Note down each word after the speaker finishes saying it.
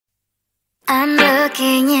I'm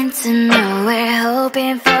looking into nowhere,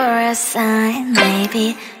 hoping for a sign.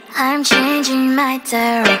 Maybe I'm changing my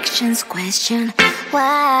directions. Question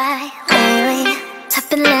why lately? I've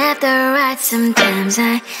been left or right sometimes.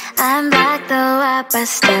 I'm back though up, but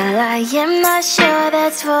still I am not sure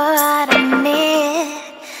that's what I need.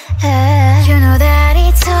 You know that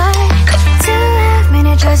it's hard to have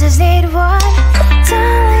many choices, need one.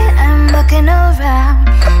 Darling, I'm looking around.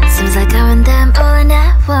 Seems like I want them all in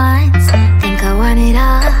at once. Think I want it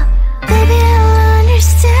all. Baby, I'll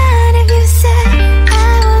understand if you say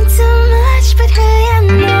I want too much, but hey, I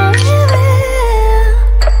know you will.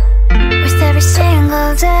 With every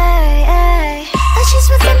single day, I just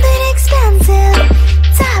want something expensive,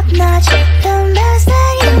 top notch, the best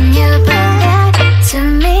that you bring back to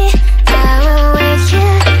me. I will wait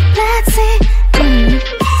here, let's see.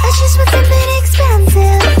 I just want something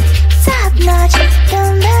expensive, top notch, the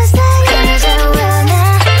best that you bring. 'Cause I will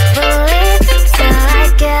never leave till I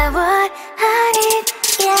get what I need,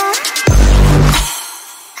 yeah.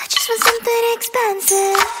 I just want something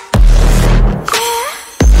expensive, yeah.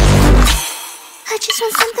 I just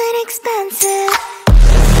want something expensive,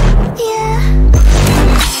 yeah.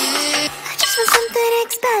 I just want something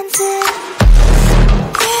expensive,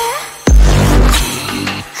 yeah.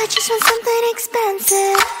 I just want something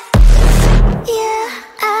expensive, yeah.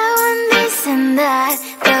 I want this and that,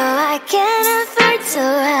 though I can't afford to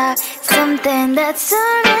have something that's so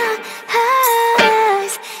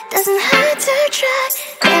nice. Doesn't hurt to try,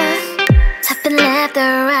 yeah. I've been left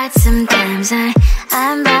or right sometimes.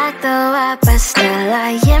 I'm back though up, but still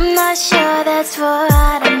I am not sure that's what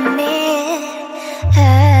I need.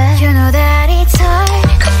 You know that it's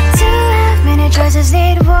hard to have many choices,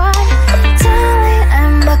 need one. Darling,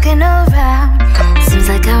 I'm looking around. Seems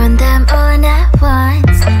like I want them all in at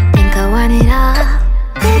once. Think I want it all.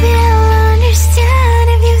 Baby, I'll understand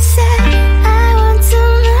if you say I want too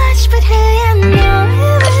much, but hey, I know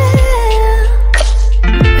you will.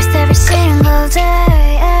 With every single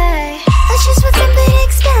day, I just want something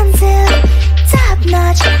expensive, top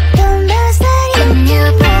notch, the best that you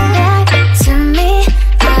bring back to me.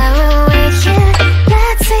 I will wait here,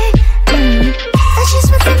 let's see. I just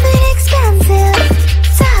want something expensive,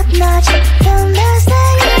 top notch, the best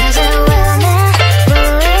that you bring. 'Cause I will never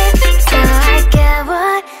leave till I get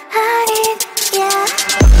what I need, yeah.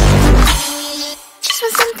 Just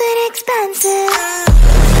want something expensive,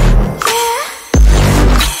 yeah.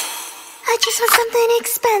 I just want something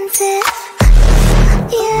expensive,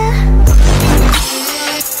 yeah.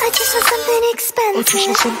 I just want something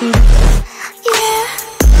expensive, yeah.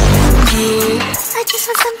 I just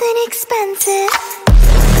want something expensive.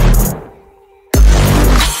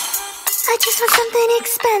 I just want something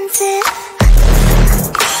expensive.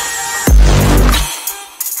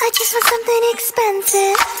 I just want something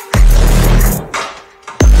expensive.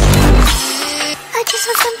 I just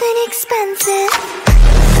want something expensive.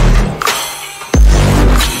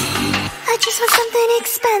 I just want something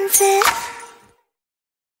expensive.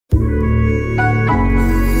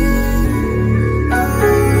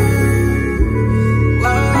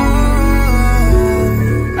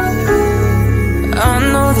 I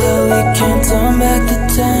know that we can't turn back the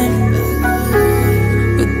time,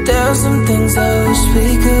 but there are some things I wish we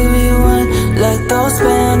could rewind. Like those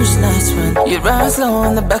Spanish nights when you ride slow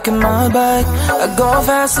on the back of my bike. I go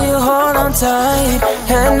fast so you hold on tight.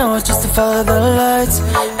 Head north just to follow the lights.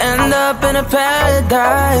 End up in a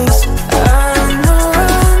paradise. I know I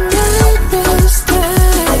made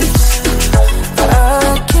mistakes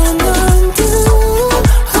I can undo.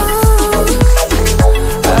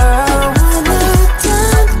 I wanna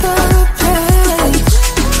turn the page,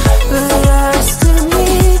 but I still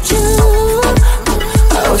need you.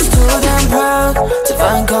 I was too damn proud to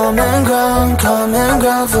find common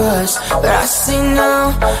ground for us. But I see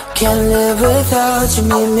now, can't live without you.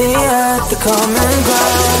 Meet me at the common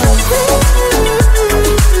ground.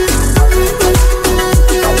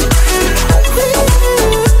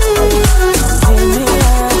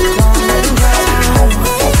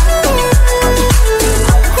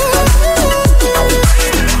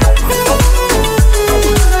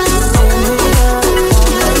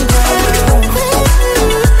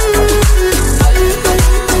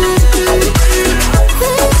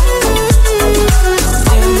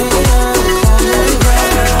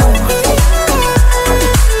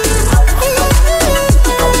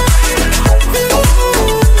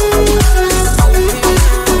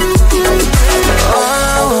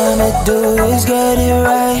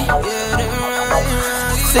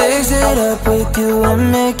 With you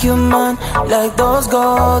and make you mine, like those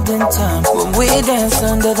golden times when we danced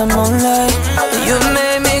under the moonlight. You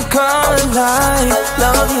made me come alive.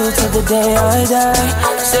 Love you till the day I die.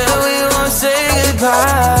 Say we won't say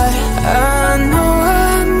goodbye. I know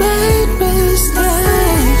I made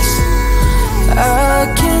mistakes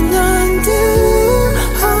I can undo.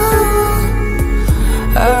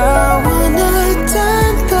 I wanna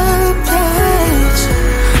turn the page,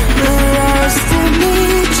 but I still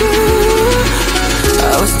need you.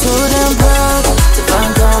 I was too damn proud to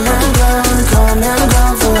find common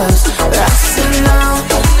ground for us. But I said no,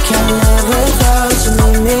 can't live without you.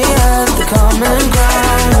 Meet me at the common ground.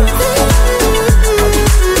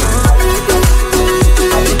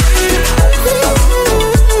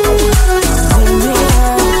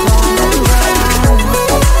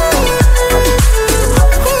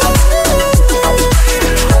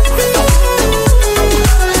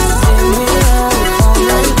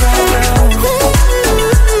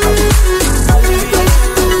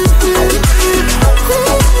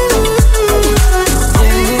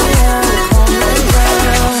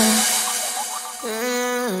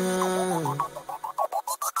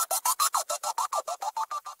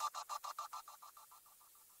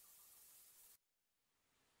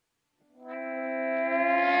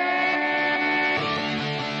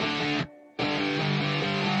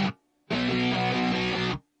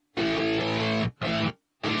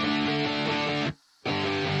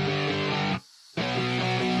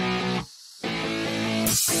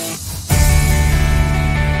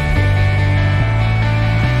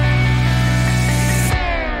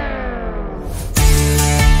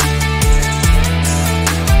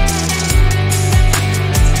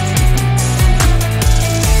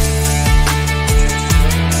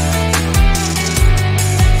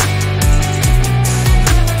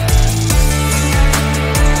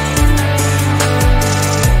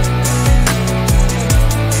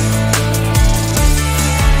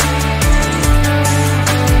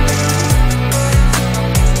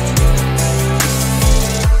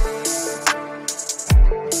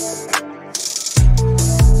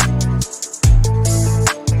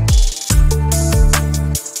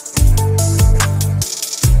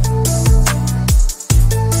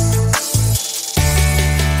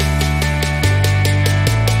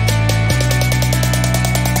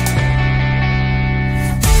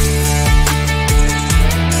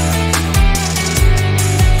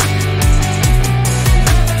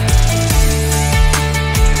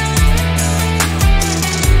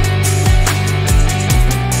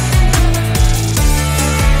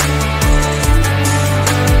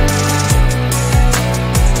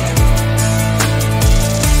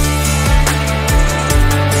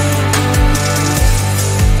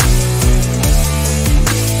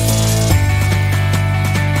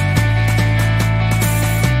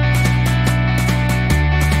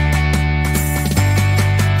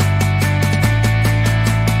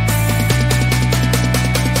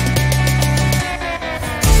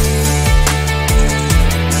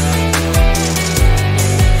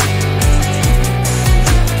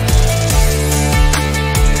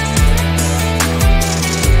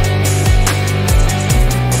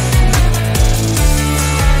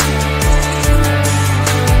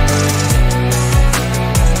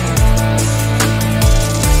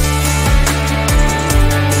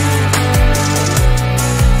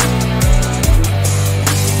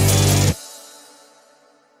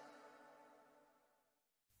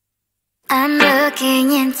 I'm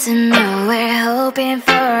looking into nowhere, hoping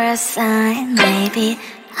for a sign. Maybe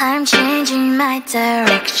I'm changing my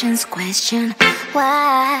directions. Question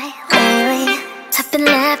why lately I've been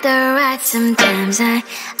left or right. Sometimes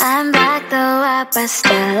I'm back though up, but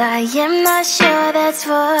still I am not sure that's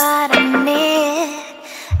what I need.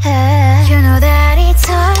 You know that it's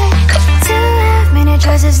hard to have many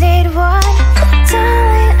choices, need one.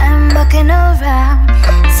 Darling, I'm looking around.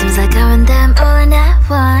 Seems like I want them all in at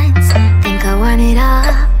once. Think I want it all.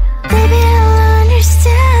 Baby, I'll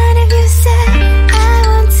understand if you say I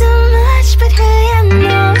want too much, but hey, I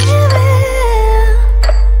know you will.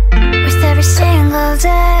 Worth every single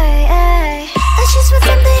day. I just want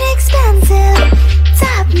something expensive,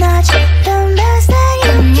 top notch, the best that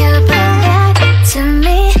you bring that to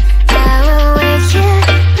me. I will wait here,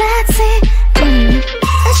 let's see.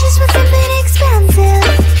 I just want something expensive,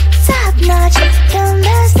 top notch, the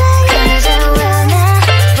best that you bring. 'Cause I will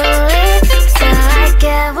never leave till I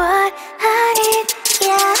get what I need,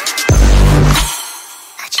 yeah.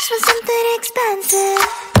 I just want something expensive,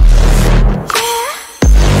 yeah.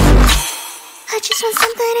 I just want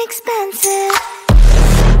something expensive,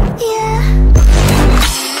 yeah.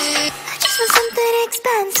 I just want something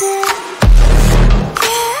expensive,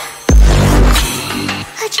 yeah.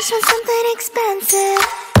 I just want something expensive,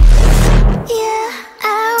 yeah.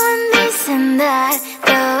 I want this and that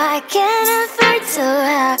though I can't afford to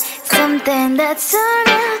have something that's so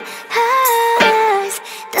nice,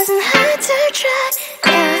 doesn't hurt to try,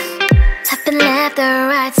 yeah. I've been left or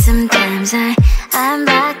right sometimes, I'm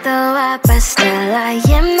back though up, but still I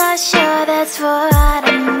am not sure that's what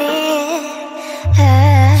I need,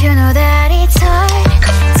 yeah. You know that it's hard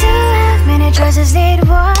to have many choices, need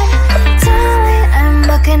one. Tell me I'm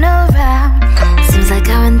looking around, seems like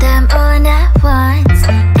I want them all at once.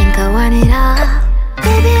 Think I want it all.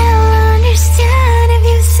 Baby, I will understand if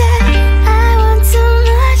you said I want too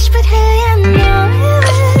much, but hey, I know you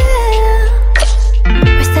will.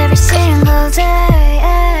 Worth every single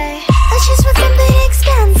day. I just want something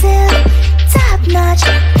expensive, top notch,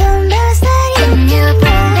 the best that you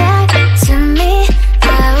bring that to me. I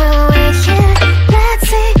will wait here, let's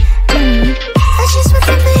see. I just want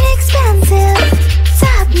something expensive,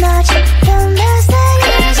 top notch, the best that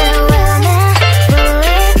you bring. 'Cause I will never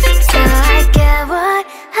wait till I get what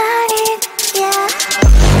I need, yeah.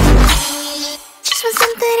 Just want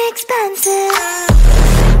something expensive,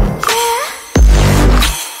 yeah.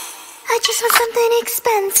 I just want something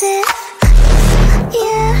expensive,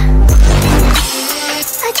 yeah.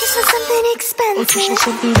 I just want something expensive,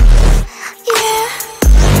 yeah.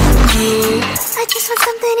 I just want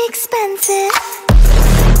something expensive.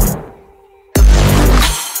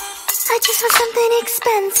 I just want something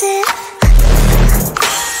expensive.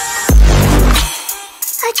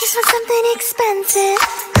 I just want something expensive.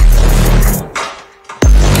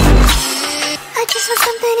 I just want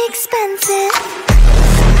something expensive.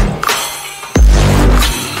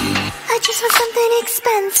 I just want something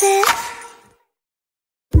expensive.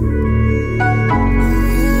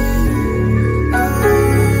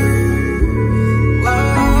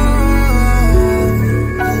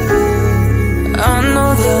 I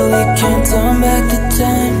know that we can't turn back the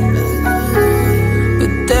time,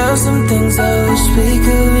 but there are some things I wish we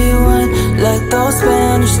could rewind. Like those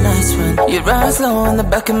Spanish nights when you ride slow on the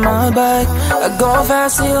back of my bike, I go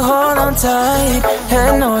fast so you hold on tight.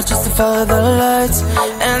 Head north just to follow the lights,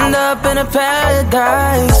 end up in a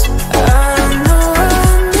paradise. I know I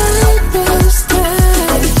made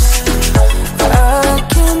mistakes, I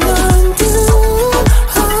can undo.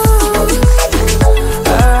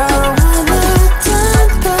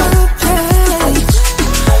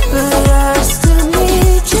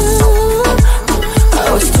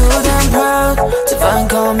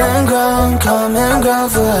 Common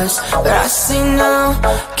ground for us, but I see now,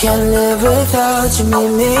 can't live without you.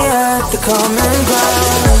 Meet me at the common ground.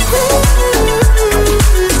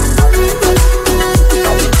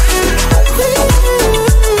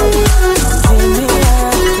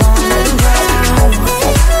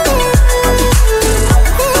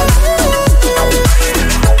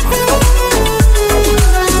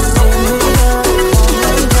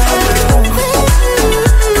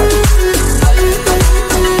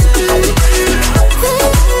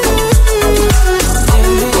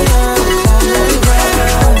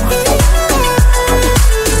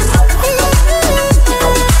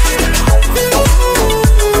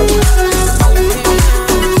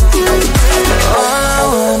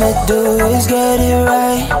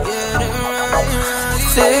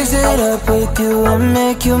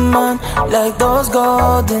 Make you mine like those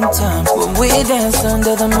golden times when we danced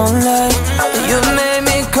under the moonlight. You made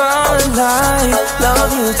me come alive.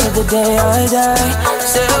 Love you till the day I die.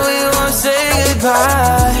 Said we won't say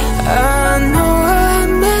goodbye. I know